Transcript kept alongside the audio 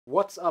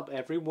What's up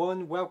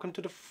everyone, welcome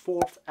to the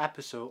 4th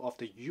episode of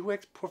the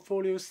UX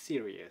Portfolio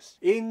series.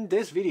 In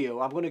this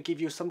video, I'm going to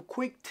give you some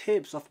quick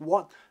tips of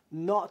what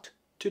not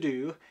to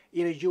do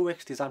in a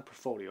UX design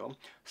portfolio.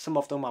 Some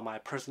of them are my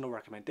personal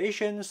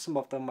recommendations, some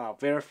of them are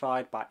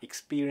verified by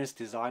experienced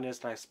designers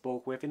that I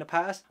spoke with in the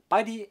past.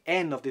 By the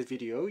end of this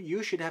video,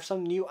 you should have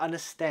some new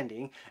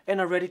understanding and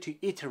are ready to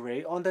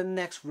iterate on the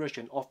next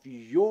version of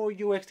your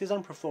UX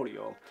design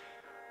portfolio.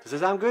 Does it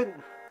sound good?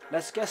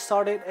 Let's get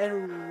started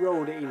and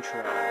roll the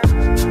intro.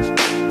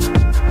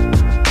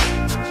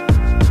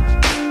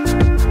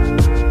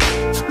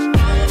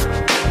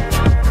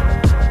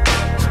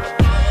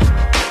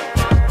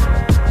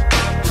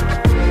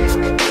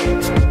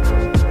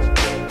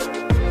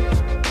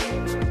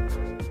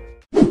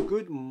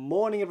 Good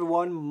morning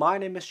everyone, my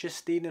name is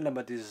Justine and I'm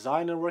a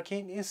designer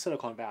working in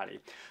Silicon Valley.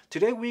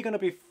 Today we're going to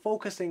be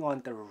focusing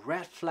on the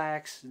red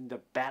flags, the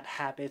bad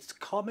habits,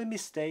 common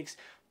mistakes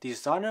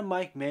designer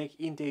might make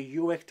in their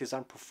UX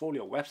design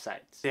portfolio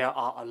websites. There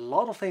are a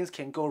lot of things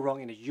can go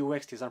wrong in a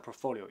UX design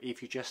portfolio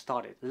if you just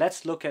started.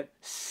 Let's look at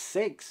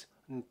 6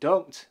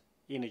 don'ts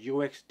in a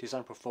UX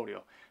design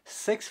portfolio.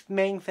 6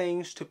 main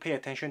things to pay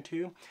attention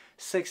to,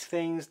 6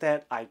 things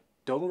that I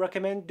don't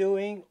recommend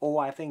doing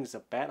or I think is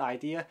a bad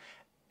idea,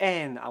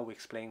 and I will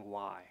explain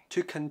why.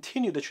 To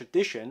continue the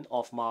tradition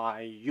of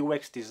my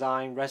UX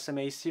design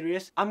resume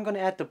series, I'm gonna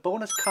add the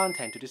bonus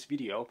content to this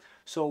video,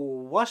 so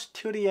watch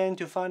till the end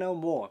to find out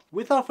more.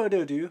 Without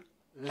further ado,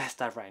 let's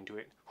dive right into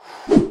it.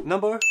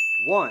 Number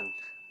 1,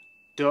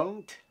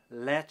 don't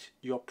let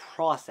your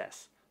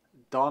process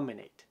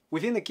dominate.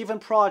 Within a given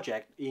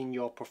project in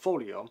your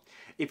portfolio,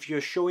 if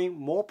you're showing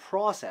more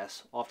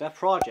process of that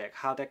project,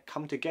 how that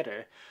come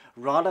together,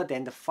 rather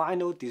than the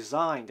final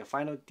design, the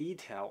final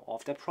detail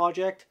of that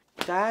project,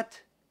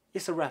 that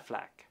is a red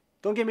flag.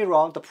 Don't get me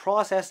wrong, the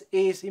process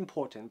is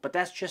important, but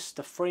that's just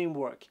the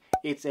framework.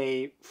 It's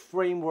a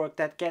framework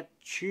that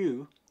gets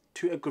you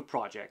to a good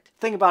project.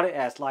 Think about it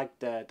as like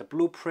the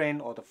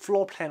blueprint or the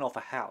floor plan of a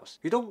house.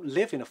 You don't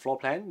live in a floor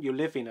plan, you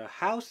live in a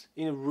house,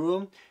 in a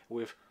room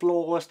with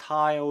floors,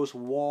 tiles,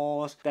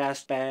 walls,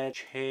 desk, bed,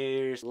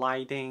 chairs,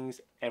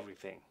 lightings,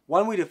 everything.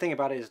 One way to think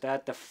about it is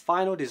that the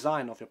final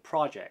design of your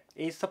project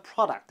is the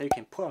product that you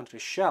can put onto the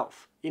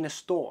shelf in a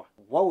store.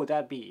 What would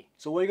that be?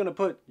 So what are you going to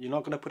put? You're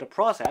not going to put a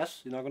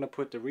process, you're not going to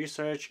put the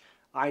research,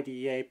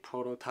 IDEA,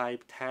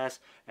 prototype, test,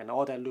 and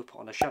all that loop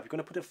on the shelf. You're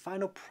going to put the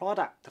final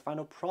product, the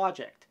final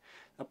project.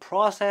 A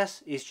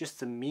process is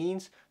just a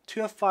means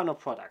to a final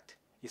product.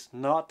 It's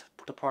not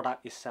the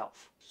product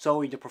itself.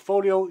 So in your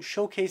portfolio,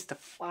 showcase the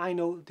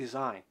final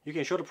design. You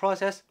can show the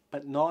process,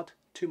 but not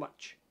too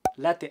much.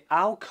 Let the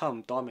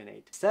outcome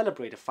dominate.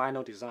 Celebrate the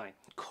final design.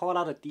 Call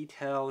out the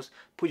details,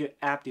 put your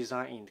app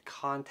design in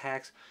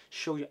context,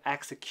 show your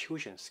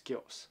execution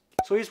skills.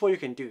 So here's what you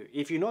can do.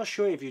 If you're not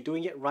sure if you're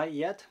doing it right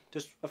yet,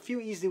 there's a few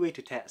easy ways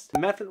to test.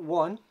 Method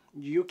 1,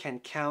 you can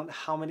count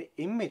how many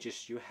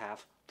images you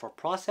have for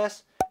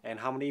process and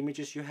how many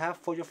images you have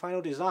for your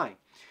final design.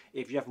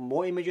 If you have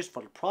more images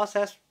for the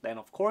process, then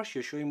of course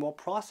you're showing more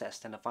process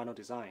than the final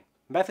design.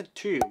 Method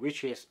 2,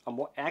 which is a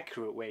more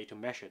accurate way to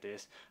measure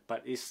this,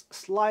 but is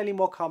slightly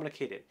more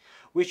complicated,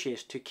 which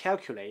is to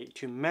calculate,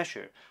 to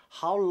measure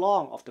how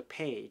long of the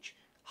page,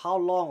 how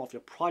long of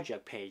your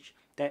project page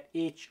that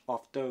each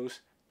of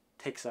those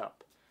takes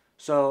up.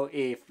 So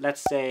if,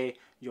 let's say,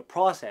 your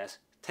process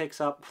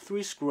takes up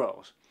 3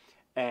 scrolls,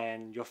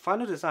 and your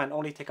final design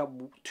only take up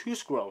 2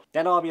 scrolls,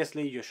 then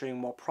obviously you're showing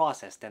more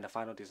process than the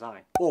final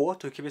design. Or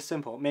to keep it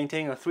simple,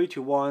 maintain a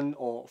 3:1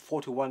 or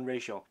 4:1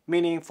 ratio,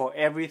 meaning for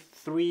every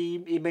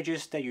 3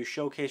 images that you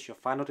showcase your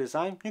final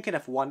design, you can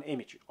have 1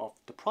 image of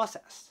the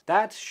process.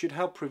 That should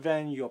help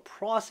prevent your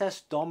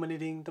process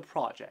dominating the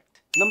project.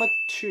 Number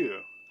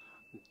 2,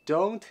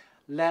 don't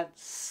let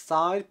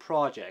side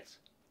projects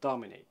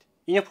dominate.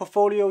 In your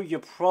portfolio, you're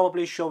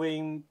probably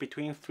showing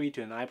between 3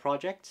 to 9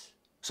 projects.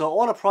 So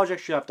all the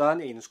projects you have done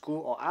in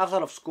school or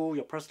outside of school,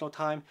 your personal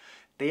time,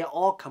 they are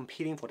all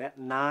competing for that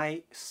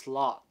 9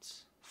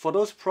 slots. For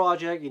those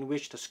projects in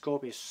which the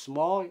scope is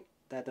small,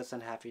 that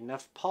doesn't have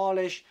enough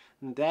polish,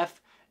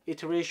 depth,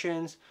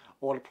 iterations,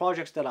 or the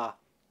projects that are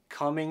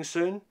coming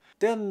soon,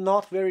 they're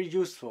not very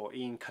useful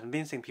in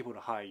convincing people to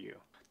hire you.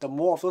 The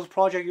more of those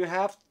projects you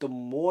have, the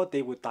more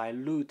they will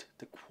dilute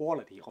the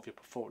quality of your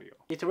portfolio.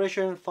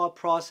 Iteration, thought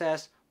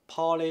process,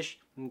 polish,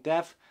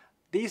 depth,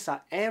 these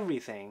are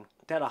everything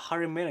that a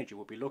hiring manager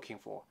will be looking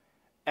for.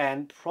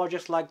 And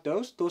projects like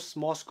those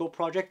small scope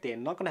projects, they're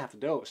not going to have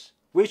those,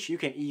 which you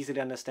can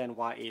easily understand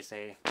why it's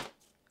a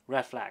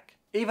red flag.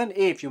 Even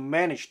if you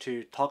manage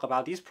to talk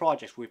about these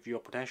projects with your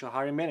potential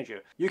hiring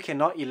manager, you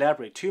cannot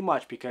elaborate too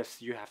much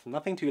because you have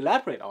nothing to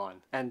elaborate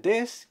on. And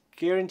this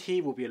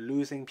guarantee will be a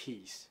losing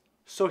piece.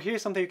 So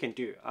here's something you can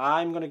do.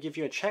 I'm going to give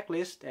you a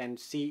checklist and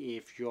see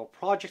if your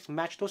projects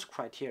match those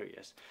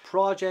criteria.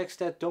 Projects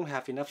that don't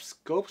have enough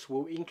scopes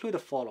will include the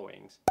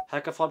following: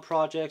 hackathon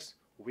projects,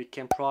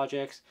 weekend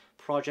projects,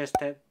 projects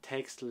that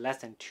takes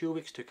less than 2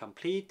 weeks to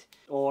complete,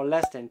 or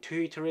less than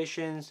 2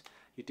 iterations,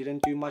 you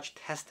didn't do much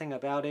testing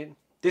about it,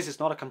 This is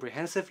not a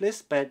comprehensive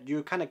list, but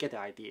you kind of get the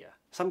idea.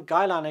 Some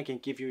guideline I can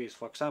give you is,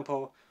 for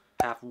example,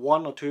 have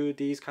 1 or 2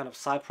 these kind of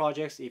side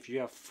projects if you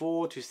have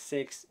 4 to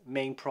 6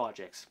 main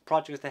projects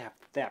that have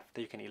depth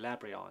that you can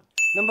elaborate on.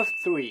 Number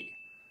 3,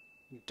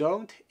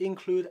 don't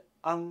include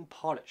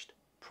unpolished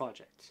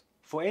projects.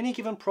 For any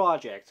given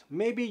project,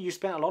 maybe you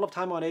spend a lot of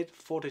time on it,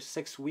 4 to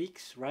 6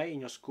 weeks, right, in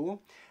your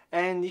school,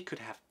 and it could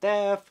have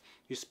depth.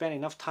 You spend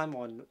enough time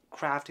on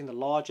crafting the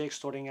logic,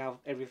 sorting out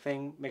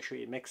everything, make sure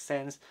it makes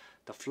sense,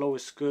 the flow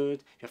is good,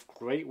 you have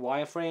great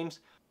wireframes,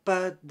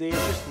 but they're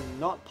just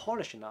not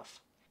polished enough.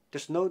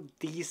 There's no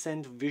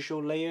decent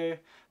visual layer.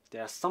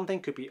 There's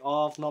something could be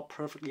off, not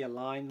perfectly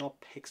aligned, not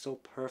pixel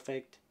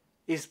perfect.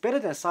 It's better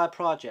than side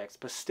projects,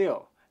 but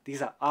still,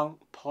 these are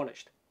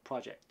unpolished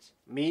projects.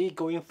 Me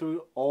going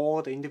through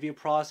all the interview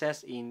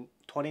process in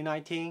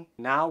 2019,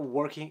 now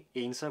working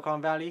in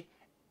Silicon Valley,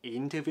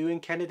 interviewing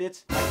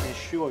candidates, I can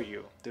assure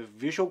you the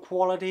visual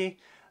quality,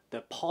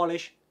 the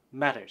polish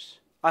matters.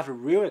 I have a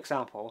real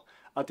example.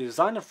 A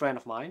designer friend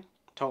of mine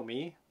told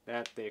me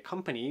that their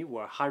company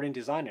were hiring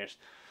designers.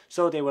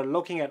 So they were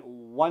looking at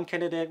one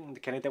candidate, the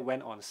candidate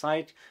went on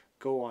site,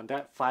 go on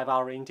that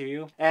 5-hour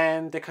interview,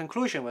 and the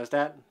conclusion was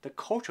that the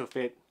cultural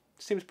fit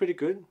seems pretty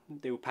good,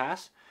 they will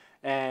pass,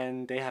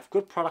 and they have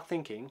good product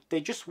thinking. They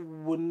just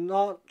were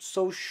not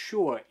so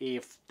sure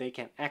if they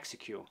can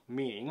execute,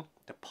 meaning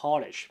the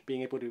polish,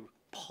 being able to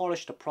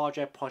polish the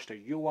project, polish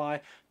the UI,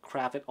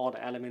 craft it, all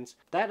the elements.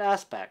 That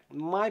aspect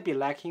might be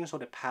lacking, so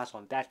they pass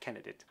on that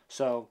candidate.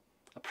 So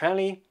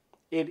apparently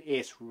it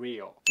is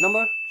real.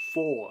 Number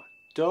 4,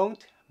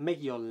 don't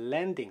make your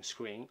landing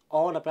screen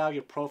all about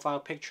your profile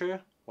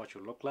picture, what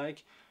you look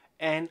like,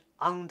 and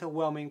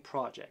underwhelming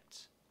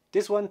projects.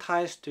 This one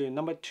ties to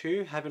number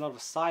 2, having a lot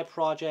of side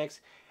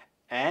projects,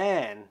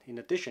 and in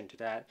addition to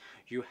that,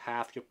 you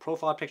have your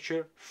profile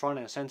picture front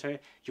and center.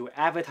 You're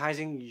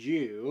advertising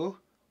you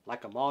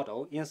like a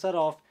model instead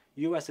of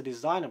you as a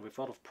designer with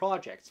a lot of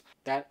projects.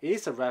 That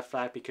is a red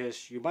flag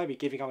because you might be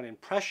giving out an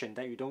impression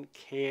that you don't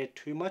care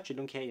too much, you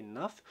don't care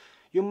enough.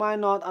 You might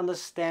not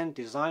understand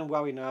design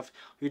well enough,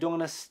 you don't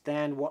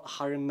understand what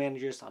hiring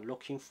managers are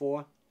looking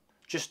for.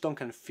 Just don't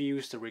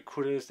confuse the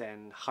recruiters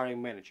and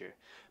hiring manager,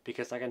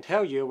 because I can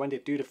tell you when they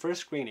do the first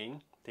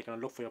screening, they're going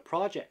to look for your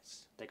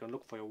projects, they're going to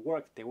look for your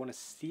work, they want to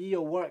see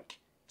your work.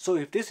 So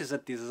if this is a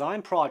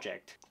design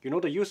project, you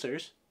know the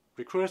users,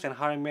 recruiters and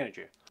hiring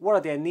manager, what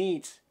are their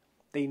needs?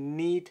 They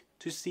need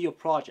to see your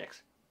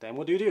projects. Then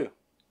what do?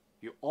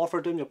 You offer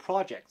them your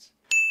projects.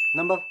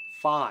 Number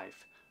 5,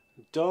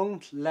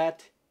 don't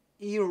let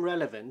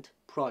irrelevant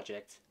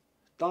projects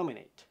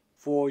dominate.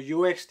 For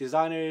UX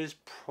designers,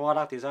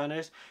 product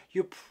designers,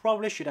 you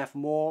probably should have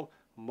more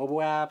mobile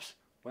apps,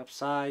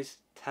 websites,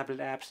 tablet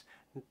apps,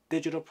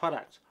 digital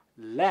products,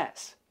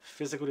 less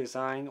physical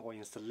design or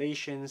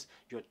installations,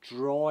 your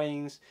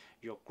drawings,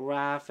 your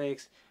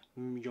graphics,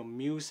 your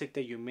music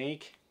that you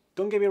make.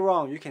 Don't get me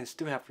wrong, you can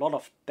still have a lot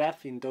of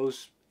depth in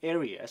those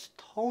areas.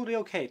 Totally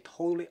okay,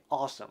 totally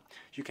awesome.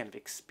 You can have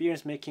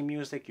experience making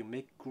music, you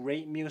make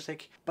great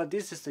music, but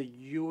this is a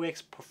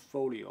UX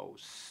portfolio,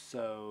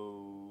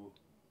 so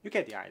you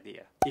get the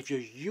idea. If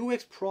your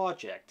UX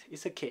project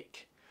is a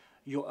cake,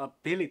 your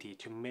ability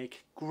to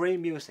make great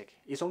music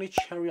is only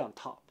cherry on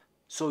top.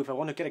 So if I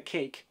want to get a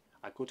cake,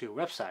 I go to your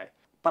website,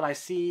 but I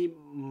see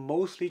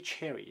mostly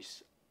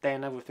cherries,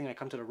 then I would think I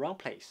come to the wrong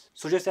place.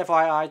 So just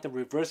FYI, the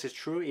reverse is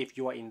true. If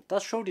you are an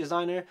industrial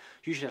designer,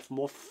 you should have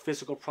more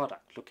physical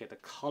product. Look at the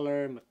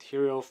color,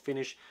 material,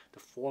 finish, the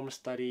form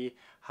study,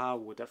 how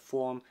would that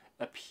form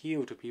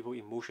appeal to people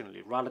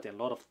emotionally rather than a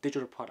lot of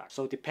digital products.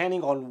 So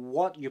depending on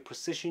what you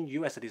position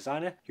you as a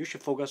designer, you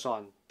should focus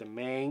on the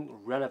main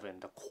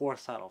relevant, the core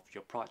side of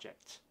your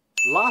project.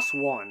 Last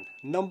one,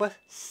 number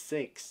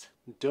 6,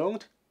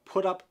 don't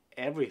put up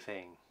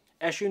everything.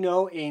 As you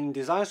know, in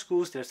design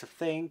schools, there's a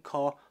thing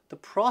called the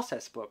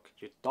process book.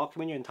 You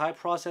document your entire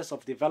process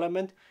of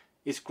development.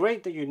 It's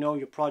great that you know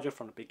your project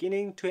from the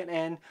beginning to an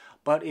end,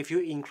 but if you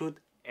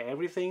include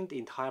everything, the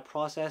entire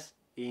process,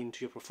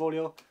 into your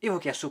portfolio, it will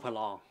get super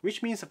long,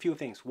 which means a few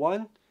things.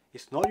 One,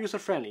 it's not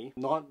user-friendly,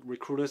 not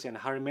recruiters and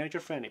hiring manager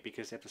friendly,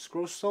 because you have to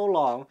scroll so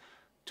long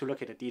to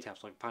look at the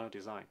details of final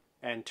design.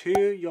 And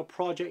 2, your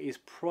project is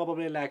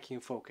probably lacking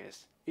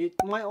focus. It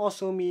might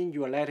also mean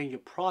you are letting your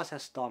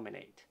process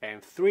dominate.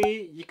 And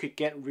 3, you could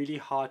get really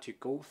hard to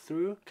go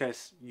through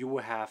because you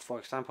will have, for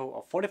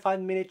example, a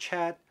 45-minute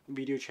chat,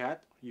 video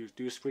chat, you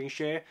do screen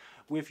share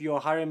with your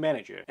hiring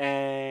manager,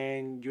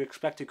 and you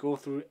expect to go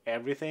through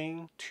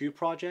everything, 2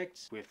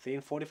 projects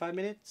within 45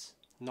 minutes?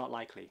 Not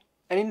likely.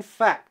 And in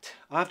fact,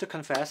 I have to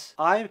confess,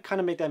 I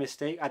kind of made that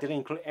mistake. I didn't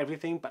include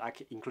everything, but I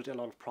included a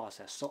lot of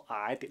process. So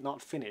I did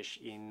not finish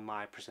in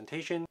my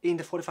presentation in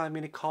the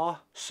 45-minute call.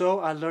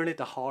 So I learned it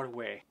the hard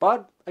way.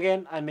 But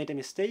again, I made a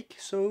mistake,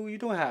 so you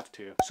don't have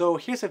to. So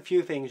here's a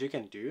few things you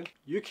can do.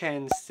 You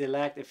can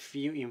select a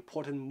few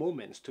important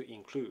moments to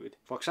include.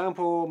 For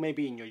example,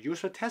 maybe in your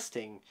user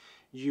testing,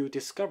 you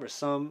discover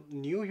some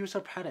new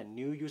user pattern,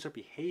 new user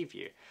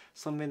behavior,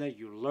 something that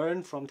you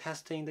learn from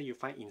testing that you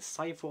find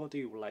insightful, that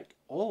you were like,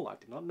 oh, I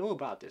did not know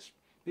about this.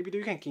 Maybe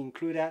you can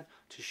include that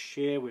to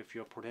share with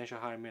your potential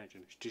hiring manager,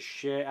 to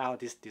share out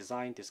this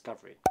design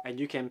discovery. And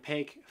you can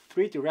pick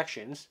 3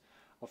 directions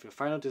of your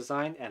final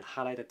design and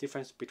highlight the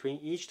difference between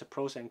each, the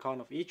pros and cons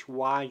of each,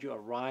 why you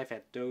arrive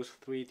at those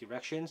 3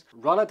 directions,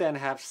 rather than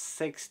have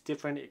 6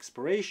 different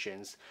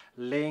inspirations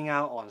laying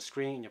out on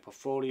screen in your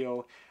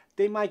portfolio.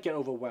 They might get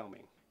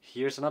overwhelming.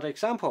 Here's another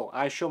example.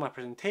 I showed my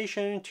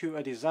presentation to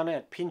a designer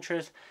at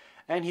Pinterest,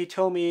 and he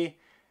told me,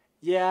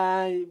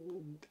 yeah,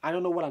 I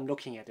don't know what I'm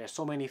looking at. There's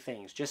so many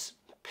things. Just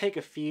pick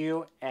a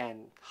few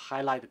and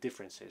highlight the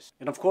differences.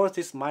 And of course,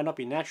 this might not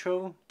be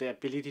natural, the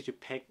ability to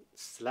pick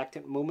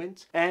selected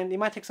moments, and it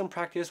might take some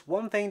practice.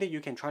 One thing that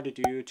you can try to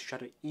do to try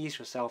to ease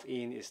yourself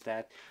in is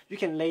that you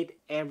can lay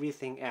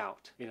everything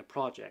out in a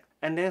project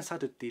and then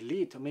start to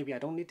delete. Or maybe I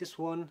don't need this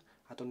one,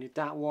 I don't need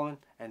that one,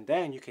 and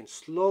then you can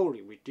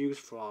slowly reduce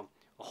from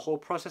a whole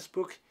process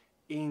book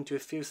into a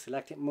few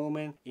selected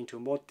moments, into a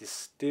more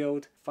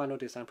distilled final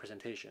design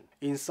presentation.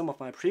 In some of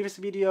my previous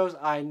videos,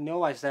 I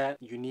know I said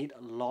you need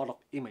a lot of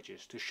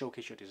images to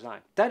showcase your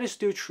design. That is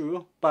still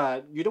true,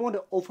 but you don't want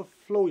to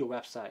overflow your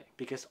website,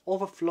 because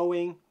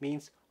overflowing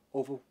means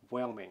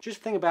overwhelming.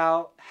 Just think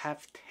about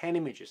have 10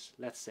 images,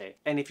 let's say,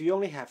 and if you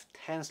only have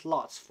 10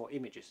 slots for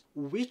images,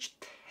 which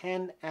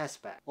 10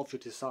 aspects of your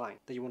design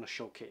that you want to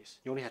showcase?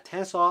 You only have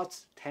 10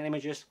 slots, 10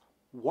 images.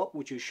 What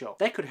would you show?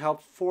 That could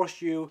help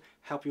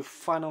help you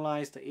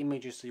finalize the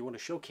images that you want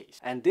to showcase.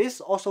 And this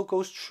also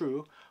goes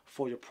true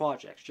for your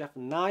projects. You have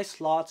 9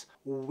 slots.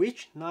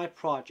 Which 9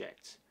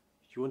 projects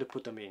you want to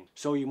put them in?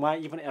 So you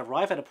might even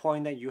arrive at a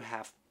point that you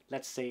have,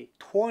 let's say,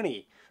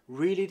 20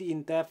 really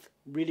in-depth,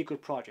 really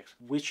good projects.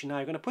 Which 9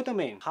 you're going to put them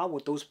in? How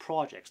would those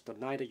projects, the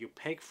 9 that you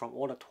pick from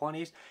all the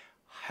 20s,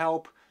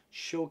 help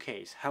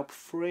showcase, help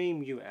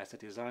frame you as the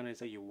designer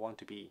that you want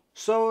to be?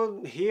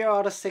 So here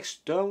are the 6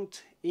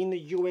 don'ts in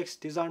the UX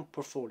design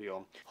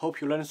portfolio. Hope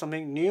you learned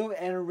something new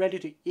and ready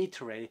to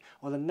iterate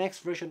on the next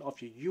version of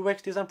your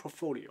UX design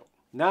portfolio.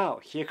 Now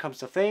here comes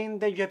the thing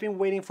that you have been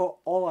waiting for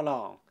all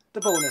along,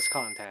 the bonus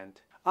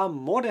content. I'm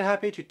more than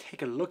happy to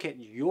take a look at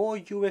your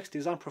UX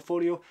design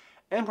portfolio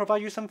and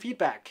provide you some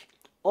feedback.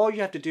 All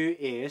you have to do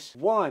is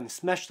 1.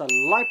 Smash the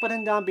like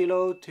button down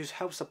below to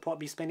help support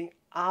me spending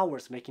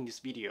hours making this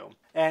video,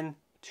 and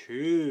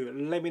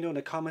 2. Let me know in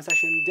the comment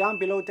section down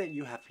below that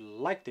you have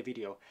liked the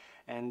video,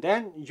 and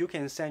then you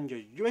can send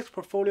your UX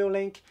portfolio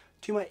link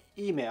to my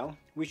email,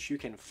 which you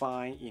can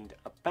find in the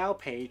about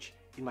page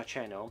in my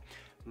channel.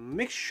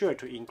 Make sure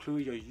to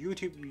include your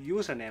YouTube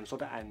username so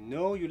that I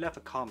know you left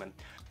a comment.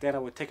 Then I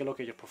will take a look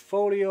at your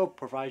portfolio,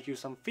 provide you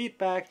some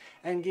feedback,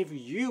 and give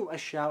you a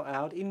shout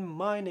out in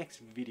my next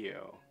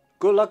video.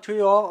 Good luck to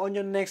you all on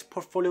your next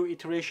portfolio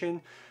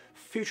iteration,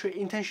 future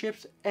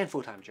internships, and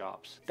full-time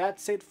jobs.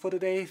 That's it for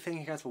today.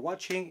 Thank you guys for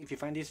watching. If you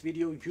find this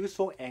video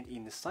useful and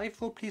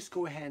insightful, please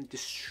go ahead and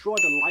destroy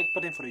the like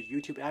button for the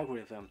YouTube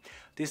algorithm.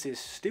 This is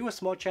still a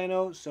small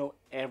channel, so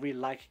every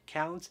like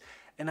counts,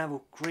 and I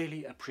will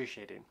greatly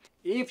appreciate it.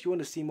 If you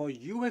want to see more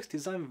UX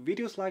design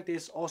videos like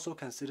this, also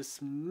consider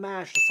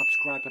smash the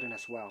subscribe button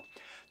as well.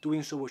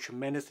 Doing so will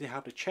tremendously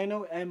help the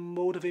channel and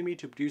motivate me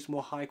to produce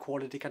more high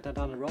quality content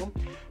down the road.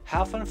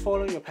 Have fun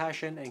following your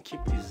passion and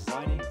keep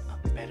designing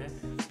a better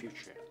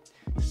future.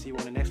 See you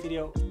on the next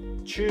video.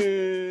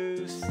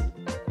 Cheers!